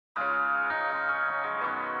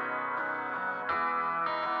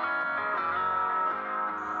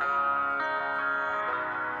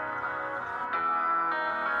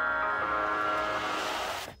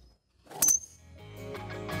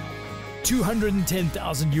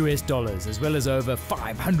$210,000 as well as over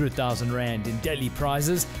 500,000 Rand in daily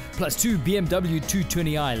prizes, plus 2 BMW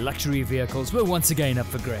 220i luxury vehicles were once again up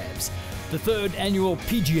for grabs. The third annual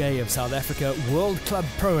PGA of South Africa World Club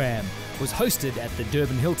ProAm was hosted at the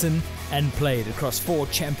Durban Hilton and played across 4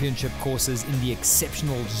 championship courses in the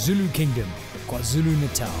exceptional Zulu Kingdom,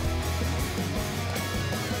 KwaZulu-Natal.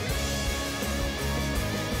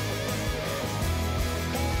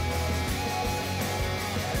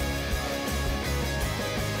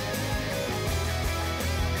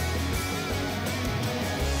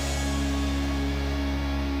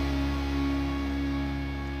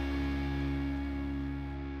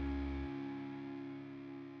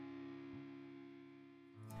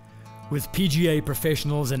 With PGA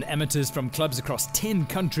professionals and amateurs from clubs across 10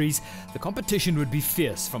 countries, the competition would be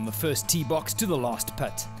fierce from the first tee box to the last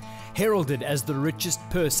putt. Heralded as the richest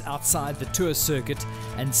purse outside the tour circuit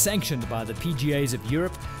and sanctioned by the PGAs of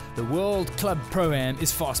Europe, the World Club ProAm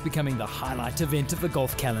is fast becoming the highlight event of the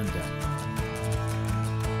golf calendar.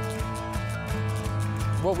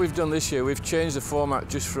 What we've done this year, we've changed the format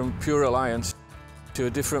just from pure alliance to a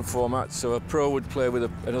different format, so a pro would play with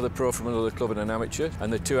another pro from another club and an amateur,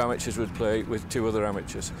 and the 2 amateurs would play with 2 other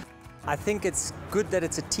amateurs. I think it's good that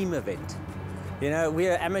it's a team event. You know, we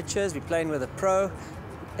are amateurs, we're playing with a pro.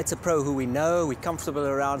 It's a pro who we know, we're comfortable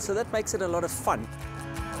around, so that makes it a lot of fun.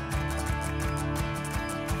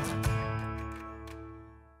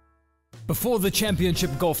 Before the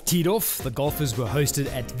championship golf teed off, the golfers were hosted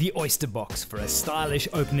at the Oyster Box for a stylish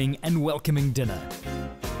opening and welcoming dinner.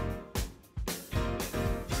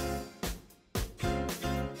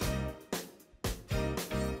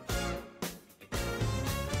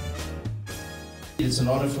 It's an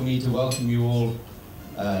honor for me to welcome you all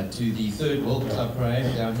to the third World Club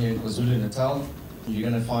ProAm down here in KwaZulu-Natal. You're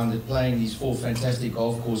going to find that playing these 4 fantastic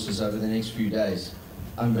golf courses over the next few days,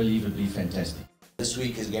 unbelievably fantastic. This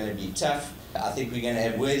week is going to be tough. I think we're going to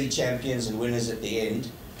have worthy champions and winners at the end,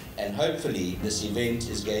 and hopefully this event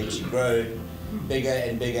is going to grow bigger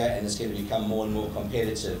and bigger, and it's going to become more and more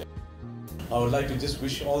competitive. I would like to just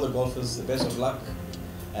wish all the golfers the best of luck,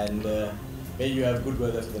 and may you have good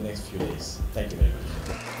weather for the next few days. Thank you very much.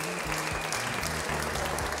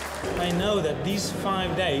 I know that these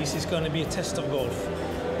 5 days is going to be a test of golf,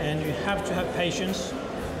 and you have to have patience.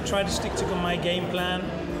 Try to stick to my game plan.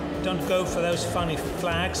 Don't go for those funny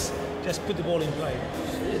flags. Just put the ball in play.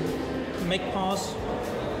 Make pass,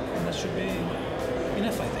 and that should be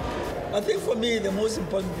enough, I think. I think for me the most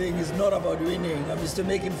important thing is not about winning, it's to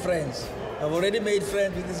making friends. I've already made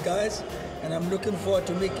friends with these guys, and I'm looking forward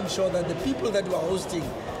to making sure that the people that we're hosting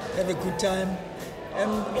have a good time.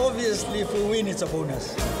 And obviously, if we win, it's a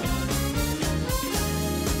bonus.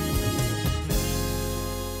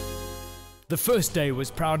 The first day was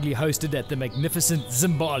proudly hosted at the magnificent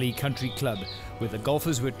Zimbali Country Club, where the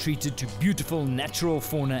golfers were treated to beautiful natural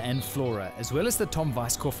fauna and flora, as well as the Tom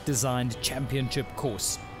Weisskopf designed championship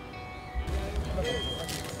course.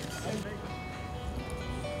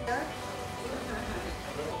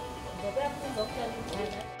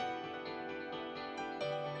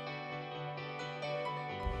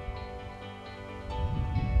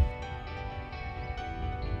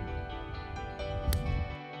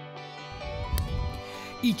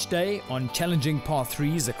 Each day, on challenging par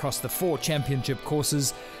 3s across the 4 championship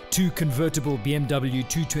courses, 2 convertible BMW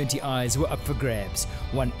 220i's were up for grabs,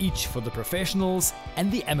 one each for the professionals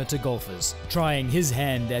and the amateur golfers. Trying his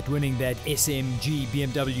hand at winning that SMG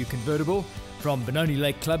BMW convertible, from Benoni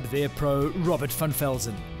Lake Club, their pro Robert van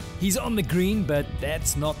Velzen. He's on the green, but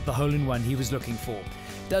that's not the hole-in-one he was looking for.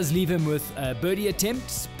 Does leave him with a birdie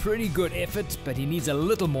attempt, pretty good effort, but he needs a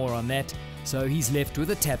little more on that, so he's left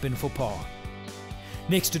with a tap-in for par.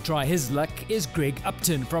 Next to try his luck is Greg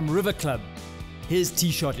Upton from River Club. His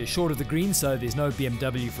tee shot is short of the green, so there's no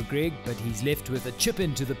BMW for Greg, but he's left with a chip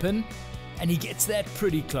into the pin, and he gets that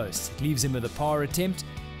pretty close. It leaves him with a par attempt,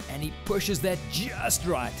 and he pushes that just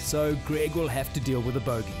right, so Greg will have to deal with a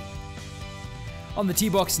bogey. On the tee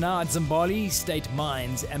box now at Zimbali, State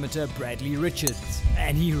Mines amateur Bradley Richards,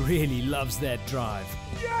 and he really loves that drive.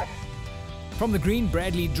 Yes! From the green,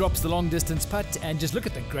 Bradley drops the long-distance putt, and just look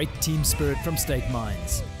at the great team spirit from State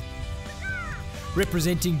Mines.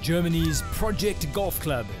 Representing Germany's Project Golf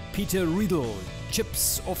Club, Peter Riedel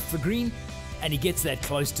chips off the green, and he gets that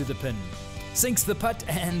close to the pin. Sinks the putt,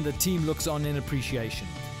 and the team looks on in appreciation.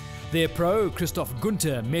 Their pro, Christoph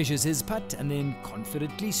Gunther, measures his putt and then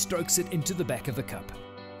confidently strokes it into the back of the cup.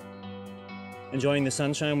 enjoying the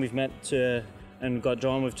sunshine. We've met and got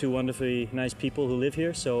drawn with two wonderfully nice people who live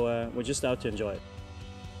here, so we're just out to enjoy it.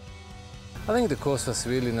 I think the course was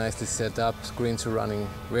really nicely set up, greens were running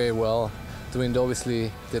very well. The wind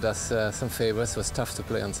obviously did us some favours. It was tough to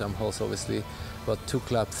play on some holes, obviously. About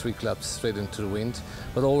 3 clubs straight into the wind.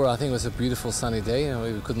 But overall, I think it was a beautiful sunny day and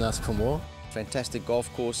we couldn't ask for more. Fantastic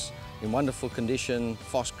golf course in wonderful condition,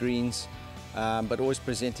 fast greens, but always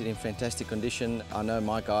presented in fantastic condition. I know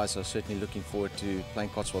my guys are certainly looking forward to playing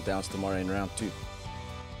Cotswold Downs tomorrow in round 2.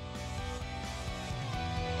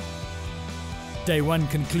 Day 1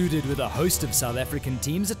 concluded with a host of South African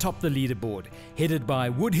teams atop the leaderboard, headed by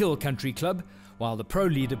Woodhill Country Club, while the pro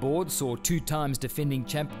leaderboard saw 2 times defending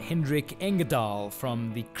champ Hendrik Engedal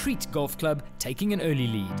from the Crete Golf Club taking an early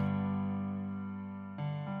lead.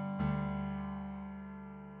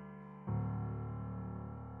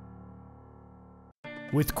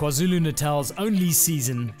 With KwaZulu-Natal's only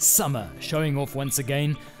season, summer, showing off once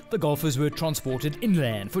again, the golfers were transported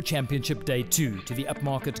inland for Championship Day 2 to the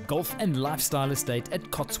upmarket golf and lifestyle estate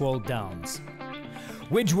at Cotswold Downs.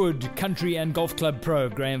 Wedgwood Country and Golf Club Pro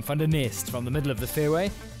Graham van der Nest from the middle of the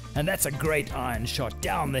fairway, and that's a great iron shot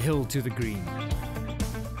down the hill to the green.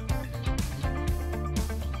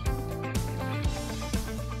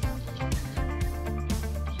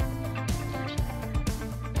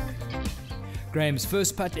 Graham's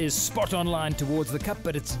first putt is spot on line towards the cup,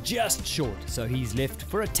 but it's just short, so he's left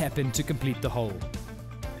for a tap-in to complete the hole.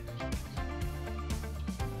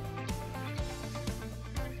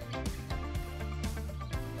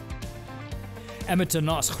 Amateur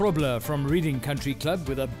Nas Grobler from Reading Country Club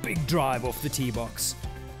with a big drive off the tee box.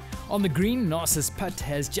 On the green, Nas's putt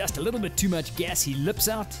has just a little bit too much gas, he lips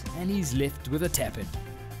out and he's left with a tap-in.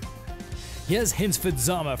 Here's Hensford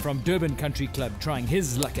Zama from Durban Country Club trying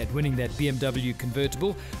his luck at winning that BMW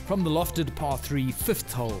convertible from the lofted par 3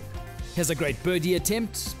 5th hole. Here's a great birdie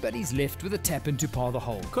attempt, but he's left with a tap in to par the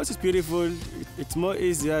hole. Because it's beautiful, it's more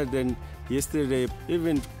easier than yesterday.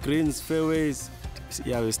 Even greens, fairways,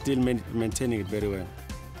 yeah, we're still maintaining it very well.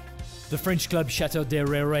 The French club Chateau de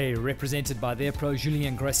Rere, represented by their pro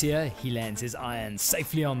Julien Gracier, he lands his iron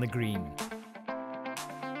safely on the green.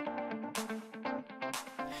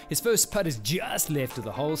 His first putt is just left of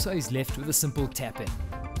the hole, so he's left with a simple tap-in.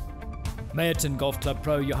 Meyerton Golf Club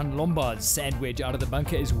pro Johan Lombard's sand wedge out of the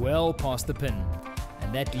bunker is well past the pin,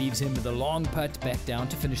 and that leaves him with a long putt back down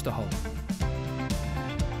to finish the hole.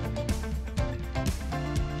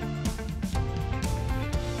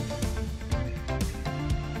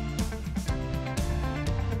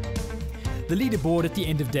 The leaderboard at the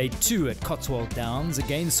end of day 2 at Cotswold Downs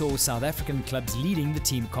again saw South African clubs leading the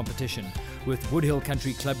team competition, with Woodhill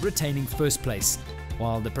Country Club retaining first place,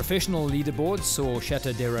 while the professional leaderboard saw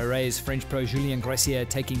Chateau de Rere's French pro Julien Gracier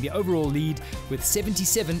taking the overall lead with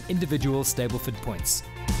 77 individual Stableford points.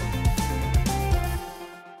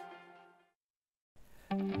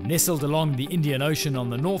 Nestled along the Indian Ocean on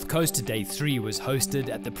the north coast, day 3 was hosted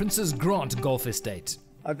at the Prince's Grant Golf Estate.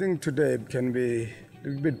 I think today can be a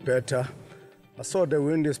little bit better. I saw the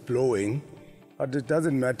wind is blowing, but it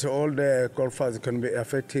doesn't matter. All the golfers can be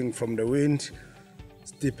affecting from the wind.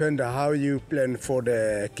 It depends on how you plan for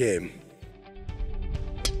the game.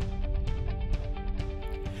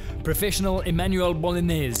 Professional Emanuele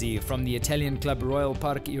Bolognesi from the Italian club Royal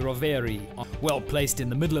Park I Roveri. Well placed in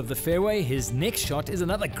the middle of the fairway, his next shot is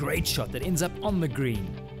another great shot that ends up on the green.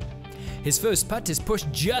 His first putt is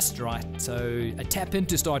pushed just right, so a tap in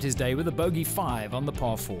to start his day with a bogey 5 on the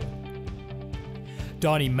par 4.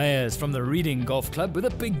 Donnie Meyers from the Reading Golf Club with a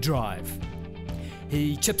big drive.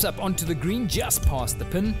 He chips up onto the green just past the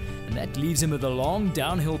pin, and that leaves him with a long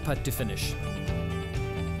downhill putt to finish.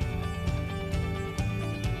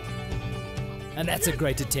 And that's a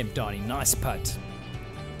great attempt, Donnie. Nice putt.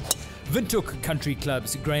 Windhoek Country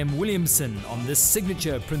Club's Graham Williamson on this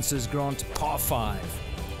signature Prince's Grant par 5.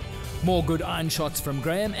 More good iron shots from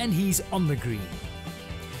Graham, and he's on the green.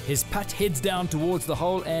 His putt heads down towards the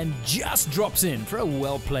hole and just drops in for a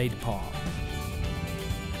well-played par.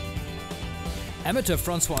 Amateur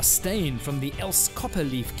Francois Steyn from the Else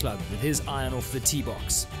Copperleaf Club with his iron off the tee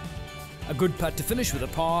box. A good putt to finish with a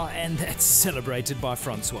par, and that's celebrated by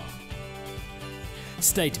Francois.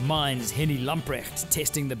 State Mines Henny Lamprecht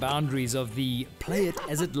testing the boundaries of the play it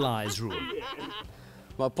as it lies rule.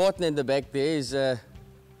 My partner in the back there is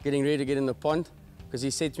getting ready to get in the pond, because he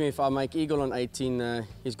said to me if I make eagle on 18,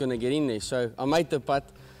 he's going to get in there. So I made the putt,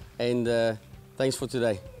 and thanks for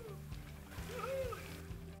today.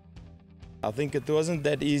 I think it wasn't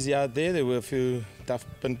that easy out there. There were a few tough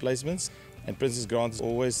pin placements, and Prince's Grant is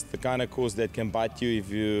always the kind of course that can bite you if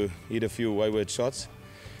you hit a few wayward shots.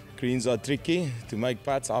 greens are tricky to make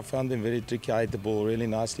putts. I found them very tricky. I hit the ball really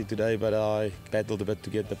nicely today, but I battled a bit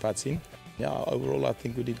to get the putts in. Yeah, overall I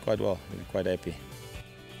think we did quite well. We're quite happy.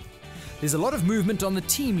 There's a lot of movement on the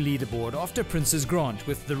team leaderboard after Prince's Grant,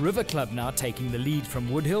 with the River Club now taking the lead from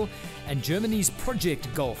Woodhill and Germany's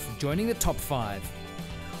Project Golf joining the top 5.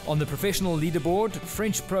 On the professional leaderboard,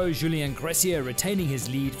 French pro Julien Gressier retaining his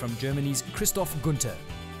lead from Germany's Christoph Gunther.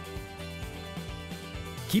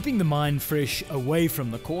 Keeping the mind fresh away from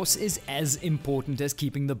the course is as important as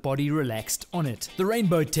keeping the body relaxed on it. The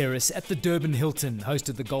Rainbow Terrace at the Durban Hilton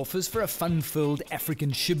hosted the golfers for a fun-filled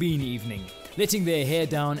African shebeen evening. Letting their hair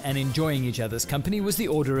down and enjoying each other's company was the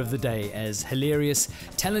order of the day, as hilarious,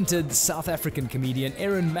 talented South African comedian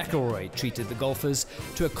Erin McElroy treated the golfers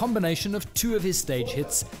to a combination of 2 of his stage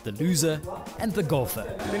hits, The Loser and The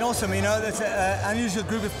Golfer. It's been awesome, you know, it's an unusual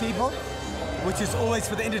group of people, which is always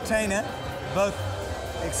for the entertainer, both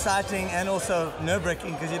exciting and also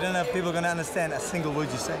nerve-wracking, because you don't know if people are going to understand a single word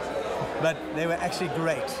you say. But they were actually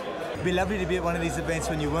great. It'd be lovely to be at one of these events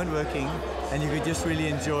when you weren't working and you could just really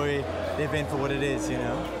enjoy the event for what it is, you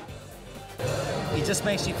know. It just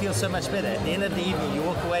makes you feel so much better. At the end of the evening, you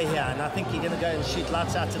walk away here and I think you're going to go and shoot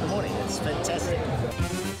lights out in the morning. It's fantastic.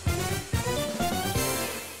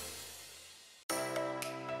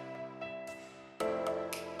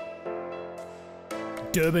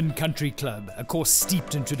 Durban Country Club, a course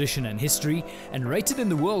steeped in tradition and history and rated in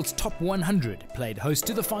the world's top 100, played host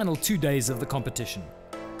to the final 2 days of the competition.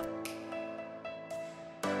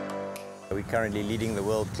 We're currently leading the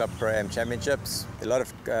World Club ProAm Championships. A lot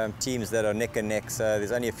of teams that are neck and neck, so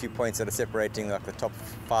there's only a few points that are separating like the top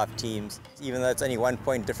 5 teams. Even though it's only 1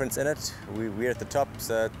 point difference in it, we're at the top,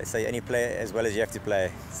 so they say only play as well as you have to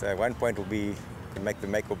play. So 1 point will be make the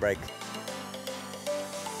make or break.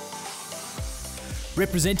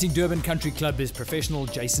 Representing Durban Country Club is professional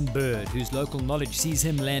Jason Bird, whose local knowledge sees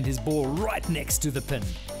him land his ball right next to the pin.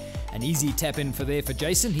 An easy tap in for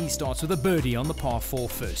Jason. He starts with a birdie on the par 4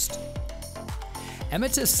 first.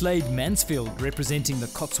 Amateur Slade Mansfield representing the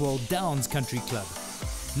Cotswold Downs Country Club.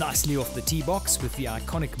 Nicely off the tee box with the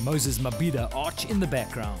iconic Moses Mabhida arch in the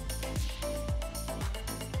background.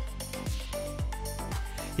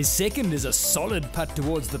 His second is a solid putt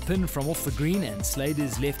towards the pin from off the green, and Slade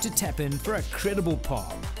is left to tap in for a credible par.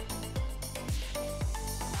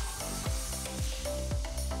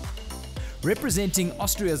 Representing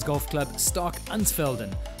Austria's golf club Stark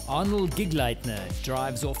Ansfelden, Arnold Gigleitner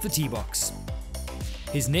drives off the tee box.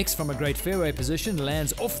 His next from a great fairway position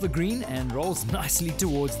lands off the green and rolls nicely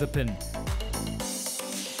towards the pin.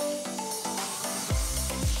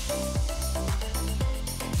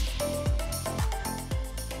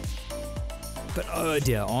 But oh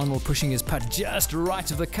dear, Arnold pushing his putt just right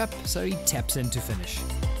of the cup, so he taps in to finish.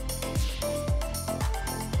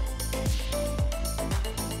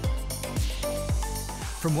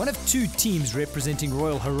 From one of 2 teams representing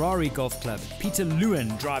Royal Harare Golf Club, Peter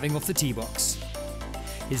Lewin driving off the tee box.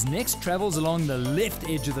 His next travels along the left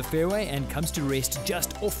edge of the fairway and comes to rest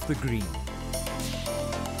just off the green.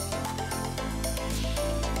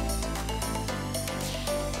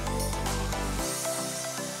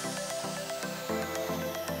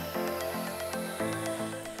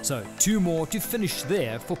 So 2 more to finish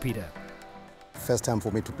there for Peter. First time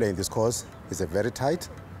for me to play in this course. It's a very tight,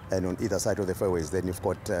 and on either side of the fairways then you've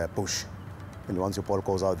got push. And once your ball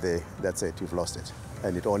goes out there, that's it, you've lost it.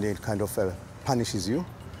 And it only kind of punishes you,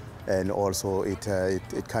 and also it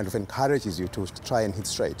kind of encourages you to try and hit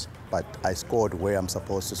straight. But I scored where I'm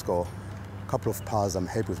supposed to score. A couple of pars, I'm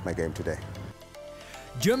happy with my game today.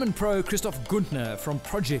 German pro Christoph Gunther from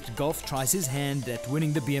Project Golf tries his hand at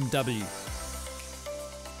winning the BMW.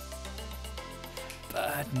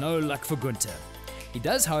 But no luck for Gunther. He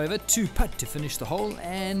does, however, 2 putt to finish the hole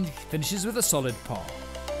and finishes with a solid par.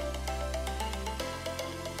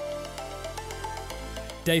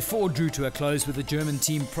 Day 4 drew to a close with the German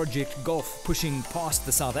team Project Golf pushing past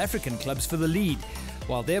the South African clubs for the lead,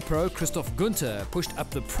 while their pro Christoph Gunther pushed up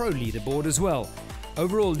the pro leaderboard as well.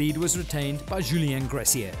 Overall lead was retained by Julien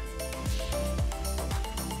Gressier.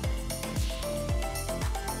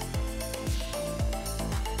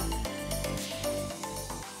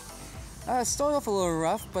 Started off a little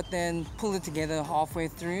rough, but then pulled it together halfway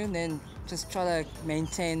through and then just try to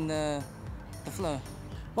maintain the flow.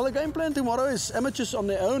 Well, the game plan tomorrow is amateurs on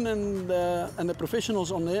their own and the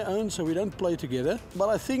professionals on their own, so we don't play together. But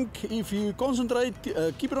I think if you concentrate,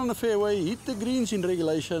 keep it on the fairway, hit the greens in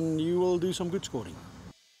regulation, you will do some good scoring.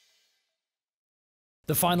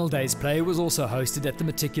 The final day's play was also hosted at the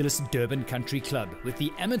meticulous Durban Country Club, with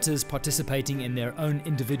the amateurs participating in their own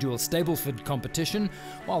individual Stableford competition,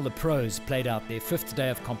 while the pros played out their 5th day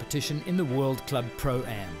of competition in the World Club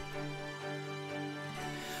ProAm.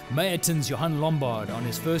 Meyerton's Johan Lombard on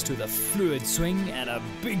his first with a fluid swing and a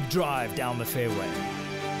big drive down the fairway.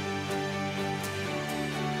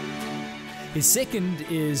 His second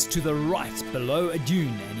is to the right below a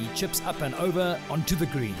dune and he chips up and over onto the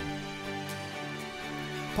green.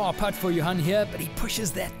 Par putt for Johan here, but he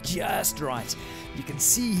pushes that just right. You can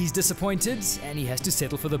see he's disappointed and he has to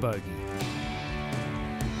settle for the bogey.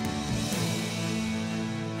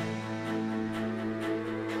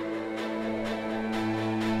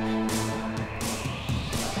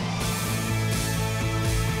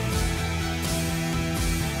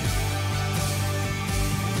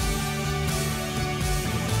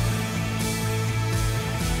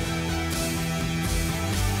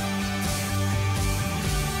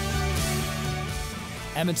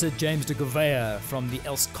 Amateur James de Gouveia from the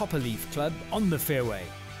Els Copperleaf Club on the fairway.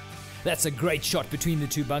 That's a great shot between the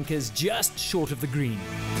two bunkers, just short of the green.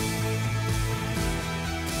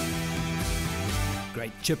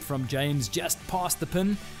 Great chip from James just past the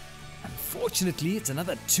pin. Unfortunately, it's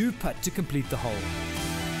another 2-putt to complete the hole.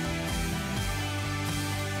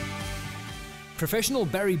 Professional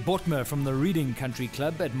Barry Botmer from the Reading Country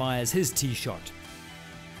Club admires his tee shot.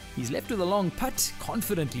 He's left with a long putt,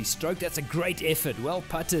 confidently stroked. That's a great effort, well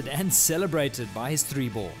putted and celebrated by his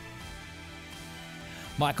 3-ball.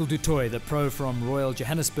 Michael Dutoy, the pro from Royal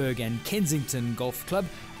Johannesburg and Kensington Golf Club,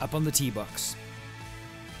 up on the tee box.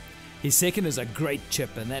 His second is a great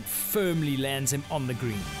chip and that firmly lands him on the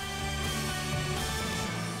green.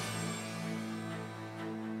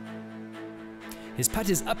 His putt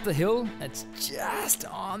is up the hill, it's just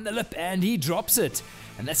on the lip and he drops it.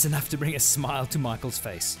 And that's enough to bring a smile to Michael's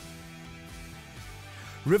face.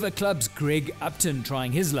 River Club's Greg Upton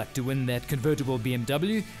trying his luck to win that convertible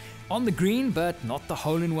BMW on the green, but not the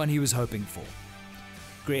hole-in-one he was hoping for.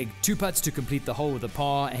 Greg 2 putts to complete the hole with a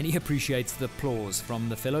par and he appreciates the applause from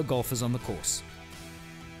the fellow golfers on the course.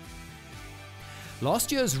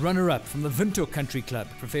 Last year's runner-up from the Windhoek Country Club,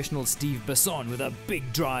 professional Steve Besson with a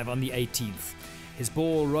big drive on the 18th. His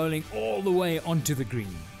ball rolling all the way onto the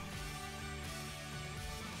green.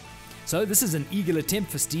 So this is an eagle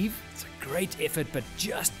attempt for Steve. It's a great effort, but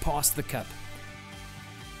just past the cup.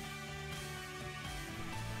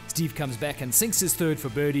 Steve comes back and sinks his third for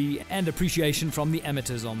birdie, and appreciation from the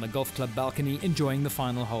amateurs on the golf club balcony enjoying the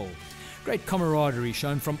final hole. Great camaraderie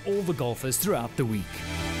shown from all the golfers throughout the week.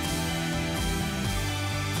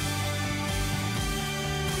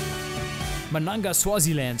 Mananga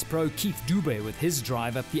Swaziland's pro Keith Dube with his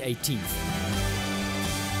drive up the 18th.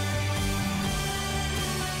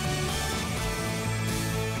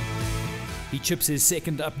 He chips his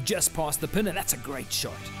second up just past the pin and that's a great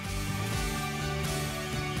shot.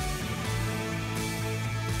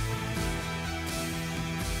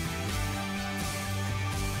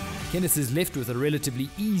 Kenneth is left with a relatively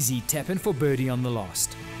easy tap-in for birdie on the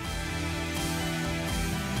last.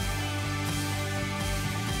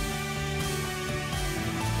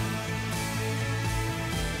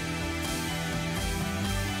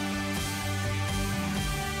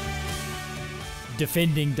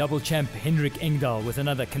 Defending double champ Henrik Engdahl with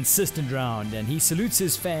another consistent round, and he salutes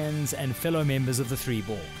his fans and fellow members of the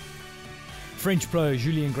 3-ball. French pro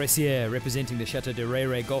Julien Gressier representing the Chateau de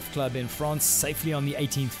Rere Golf Club in France safely on the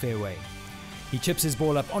 18th fairway. He chips his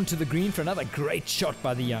ball up onto the green for another great shot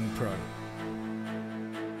by the young pro.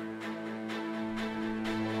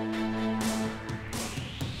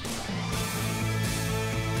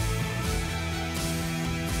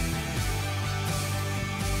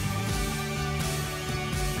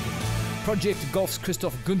 Project Golf's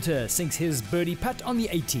Christoph Günther sinks his birdie putt on the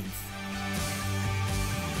 18th.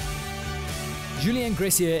 Julien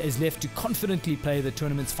Gressier is left to confidently play the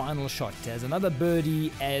tournament's final shot as another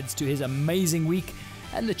birdie adds to his amazing week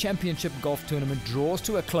and the championship golf tournament draws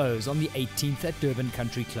to a close on the 18th at Durban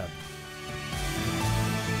Country Club.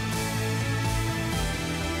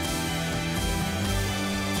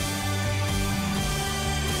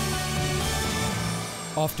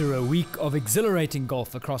 After a week of exhilarating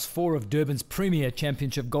golf across 4 of Durban's premier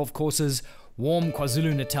championship golf courses, warm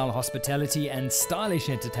KwaZulu-Natal hospitality and stylish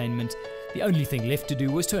entertainment, the only thing left to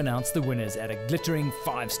do was to announce the winners at a glittering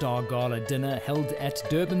 5-star gala dinner held at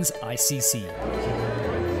Durban's ICC.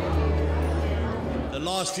 The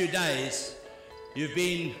last few days, you've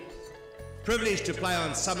been privileged to play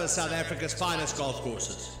on some of South Africa's finest golf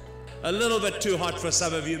courses. A little bit too hot for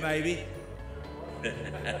some of you, maybe.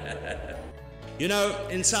 You know,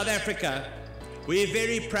 in South Africa, we're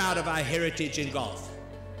very proud of our heritage in golf.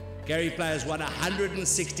 Gary Player has won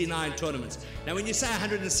 169 tournaments. Now, when you say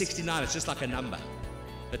 169, it's just like a number.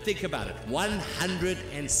 But think about it,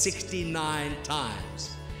 169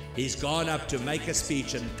 times he's gone up to make a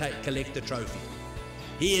speech and collect the trophy.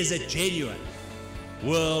 He is a genuine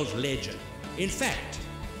world legend. In fact,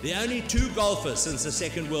 the only two golfers since the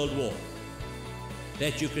Second World War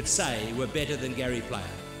that you could say were better than Gary Player,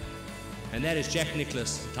 and that is Jack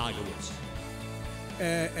Nicklaus and Tiger Woods.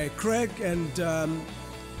 Craig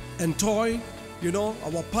and Toy, you know,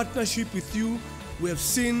 our partnership with you, we have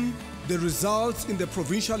seen the results in the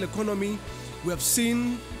provincial economy. We have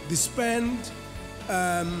seen the spend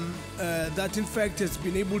that in fact has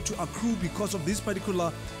been able to accrue because of this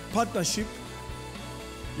particular partnership.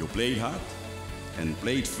 You played hard and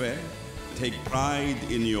played fair. Take pride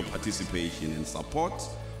in your participation and support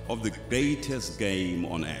of the greatest game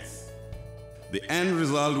on earth. The end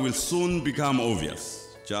result will soon become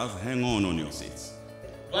obvious. Just hang on your seats.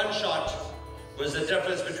 One shot was the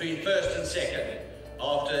difference between first and second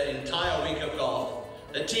after an entire week of golf.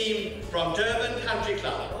 The team from Durban Country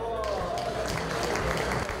Club.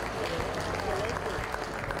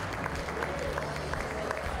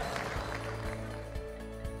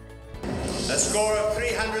 A score of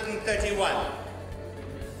 331.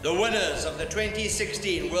 The winners of the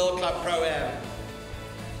 2016 World Club ProAm.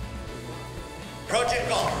 Project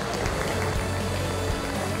Golf.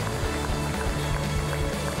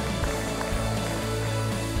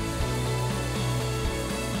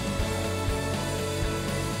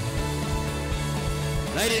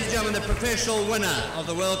 Ladies and gentlemen, the professional winner of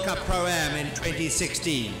the World Cup ProAm in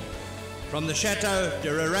 2016. From the Chateau de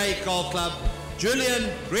Reret Golf Club,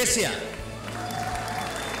 Julian Grecia.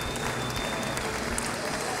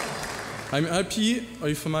 I'm happy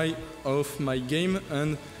of my game,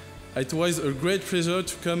 and it was a great pleasure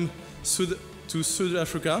to come to South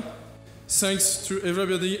Africa. Thanks to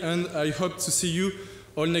everybody, and I hope to see you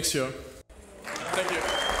all next year. Thank you.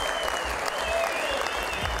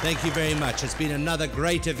 Thank you very much. It's been another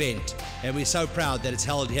great event, and we're so proud that it's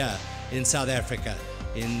held here in South Africa,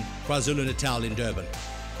 in KwaZulu-Natal in Durban.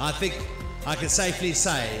 I think I can safely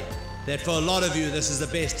say that for a lot of you, this is the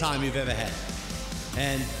best time you've ever had.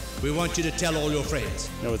 And we want you to tell all your friends.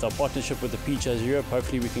 You know, with our partnership with the PGA Europe,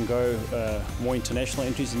 hopefully we can grow more international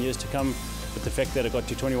entries in years to come. But the fact that it got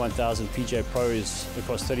to 21,000 PGA Pros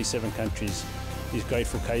across 37 countries is great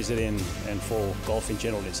for KZN and for golf in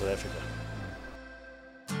general in South Africa.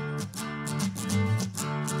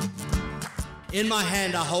 In my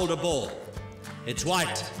hand I hold a ball. It's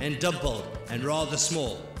white and dimpled and rather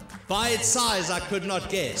small. By its size I could not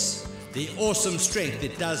guess the awesome strength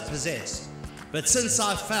it does possess. But since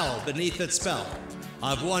I fell beneath its spell,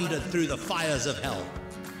 I've wandered through the fires of hell.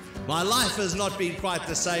 My life has not been quite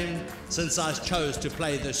the same since I chose to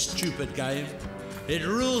play this stupid game. It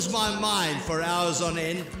rules my mind for hours on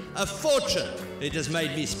end, a fortune it has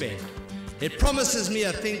made me spend. It promises me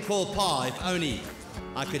a thing called par if only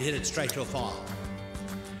I could hit it straight or far.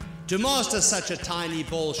 To master such a tiny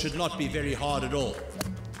ball should not be very hard at all.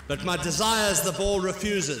 But my desires the ball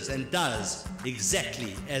refuses and does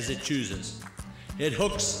exactly as it chooses. It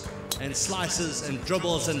hooks and slices and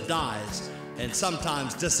dribbles and dies and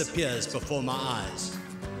sometimes disappears before my eyes.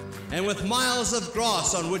 And with miles of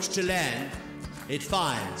grass on which to land, it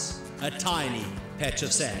finds a tiny patch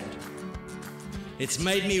of sand. It's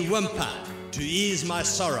made me whimper to ease my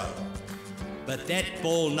sorrow, but that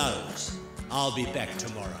ball knows I'll be back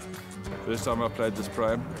tomorrow. First time I played this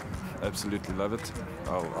ProAm, absolutely love it.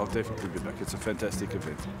 I'll definitely be back. It's a fantastic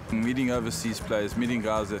event. Meeting overseas players, meeting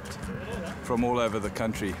guys from all over the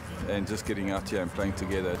country and just getting out here and playing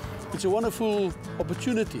together. It's a wonderful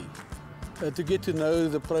opportunity to get to know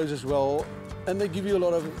the pros as well, and they give you a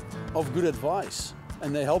lot of good advice,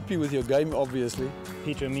 and they help you with your game, obviously.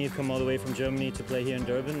 Peter and me have come all the way from Germany to play here in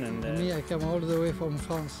Durban. And me, I come all the way from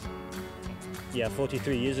France. Yeah,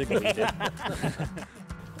 43 years ago we did.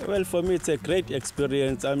 Well, for me, it's a great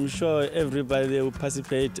experience. I'm sure everybody who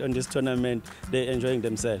participate in this tournament, they're enjoying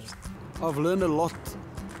themselves. I've learned a lot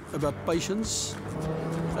about patience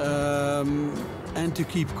and to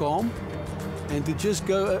keep calm and to just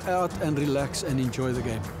go out and relax and enjoy the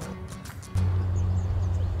game.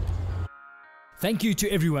 Thank you to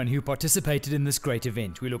everyone who participated in this great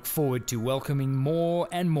event. We look forward to welcoming more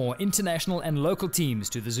and more international and local teams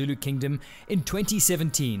to the Zulu Kingdom in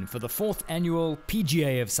 2017 for the 4th annual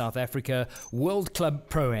PGA of South Africa World Club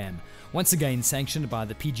ProAm, once again sanctioned by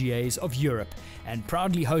the PGAs of Europe and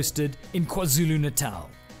proudly hosted in KwaZulu-Natal.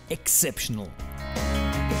 Exceptional.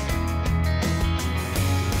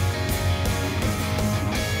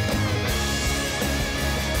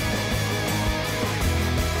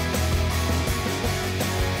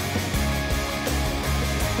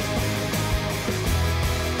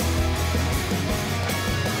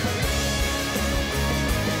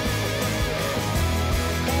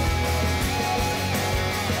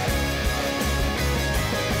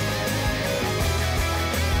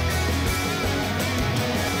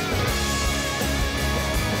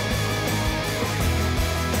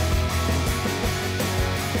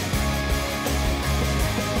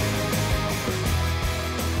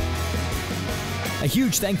 A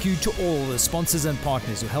huge thank you to all the sponsors and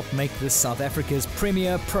partners who helped make this South Africa's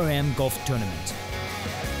premier Pro-Am golf tournament.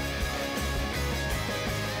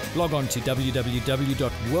 Log on to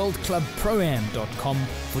www.worldclubproam.com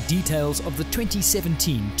for details of the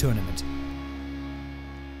 2017 tournament.